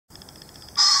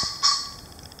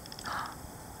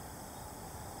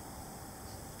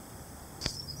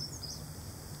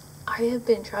I have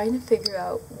been trying to figure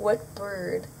out what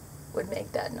bird would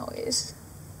make that noise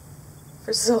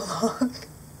for so long.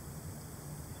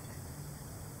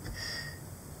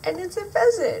 And it's a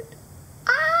pheasant.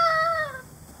 Ah!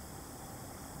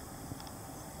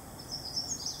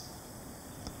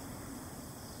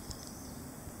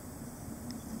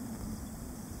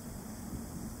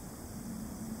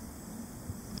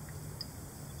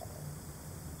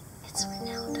 It's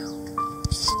Ronaldo.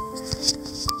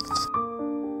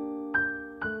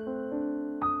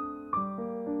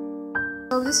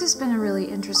 So this has been a really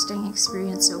interesting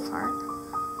experience so far.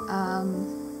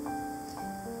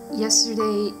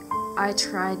 Yesterday I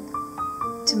tried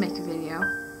to make a video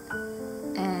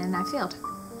and I failed.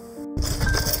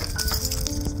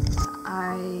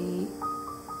 I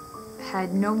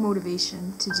had no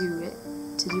motivation to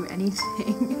do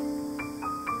anything.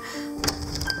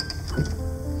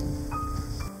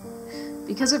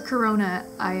 Because of Corona,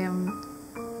 I am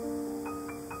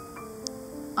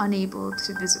unable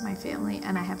to visit my family,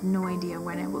 and I have no idea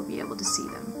when I will be able to see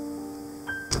them.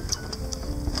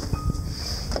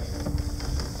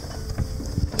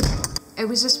 It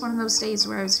was just one of those days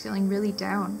where I was feeling really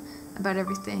down about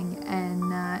everything,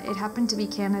 and it happened to be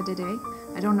Canada Day.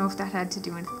 I don't know if that had to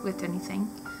do with anything,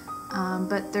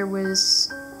 but there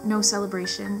was no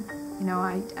celebration. You know,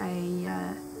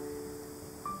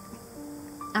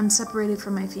 I'm separated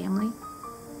from my family.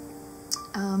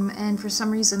 And for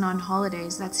some reason on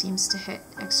holidays that seems to hit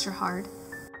extra hard.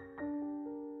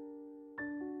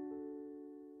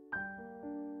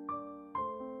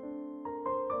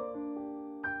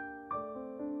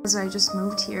 As I just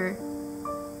moved here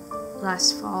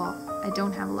last fall, I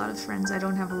don't have a lot of friends, I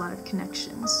don't have a lot of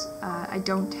connections, I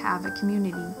don't have a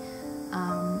community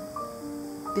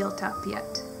built up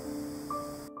yet.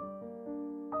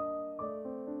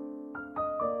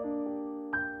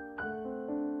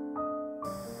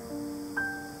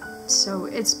 So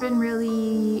it's been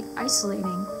really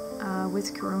isolating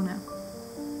with Corona,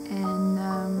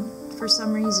 and for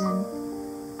some reason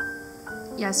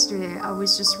yesterday I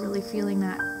was just really feeling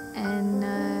that, and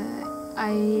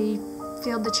I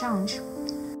failed the challenge.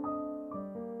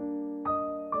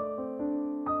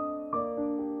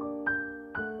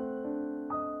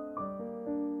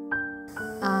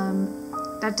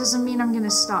 That doesn't mean I'm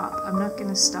gonna stop. I'm not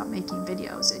gonna stop making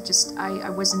videos. It just, I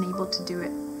wasn't able to do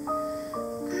it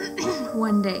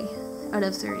one day out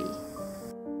of 30.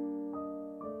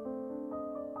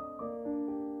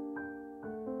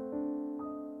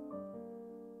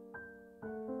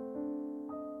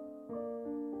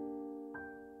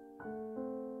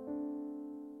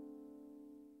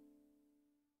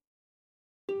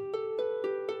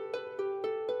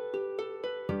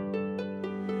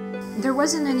 There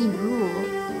wasn't any rule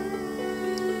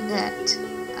that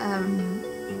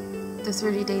the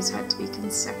 30 days had to be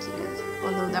consecutive,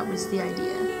 although that was the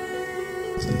idea.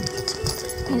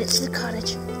 Made it to the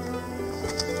cottage.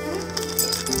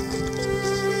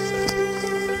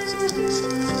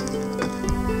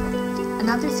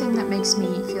 Another thing that makes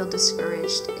me feel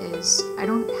discouraged is I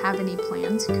don't have any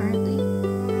plans currently.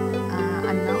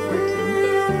 I'm not working.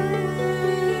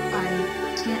 I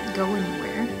can't go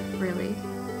anywhere, really,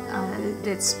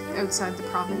 that's outside the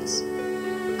province.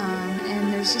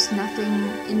 And there's just nothing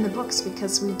in the books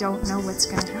because we don't know what's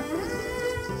going to happen.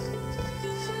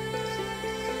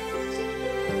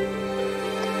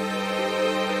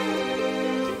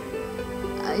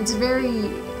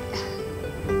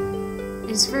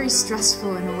 It's very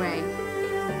stressful in a way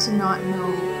to not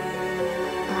know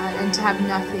and to have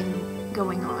nothing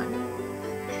going on.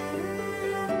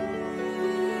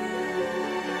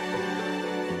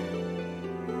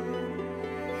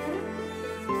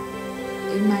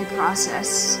 In my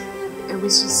process, it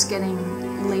was just getting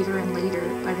later and later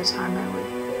by the time I would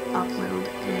upload,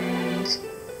 and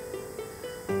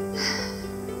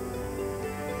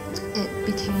it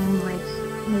became like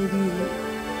maybe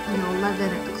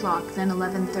 11 o'clock, then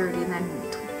 11:30, then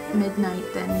midnight,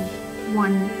 then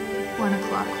 1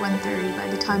 o'clock, 1:30 by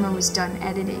the time I was done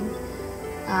editing,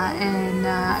 and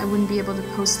I wouldn't be able to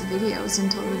post the videos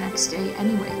until the next day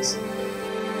anyways.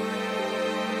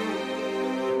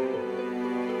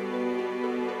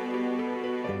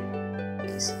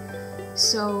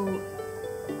 So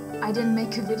I didn't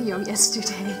make a video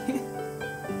yesterday.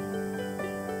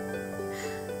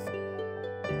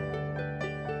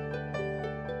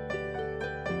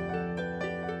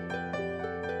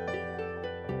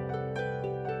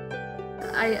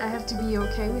 I have to be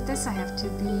okay with this. I have to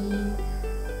be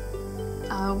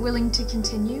willing to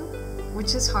continue,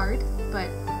 which is hard, but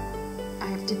I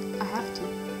have to.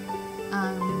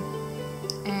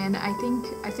 And and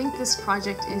I think this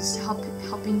project is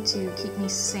helping to keep me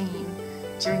sane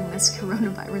during this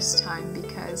coronavirus time,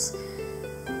 because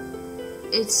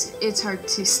it's hard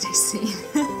to stay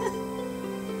sane.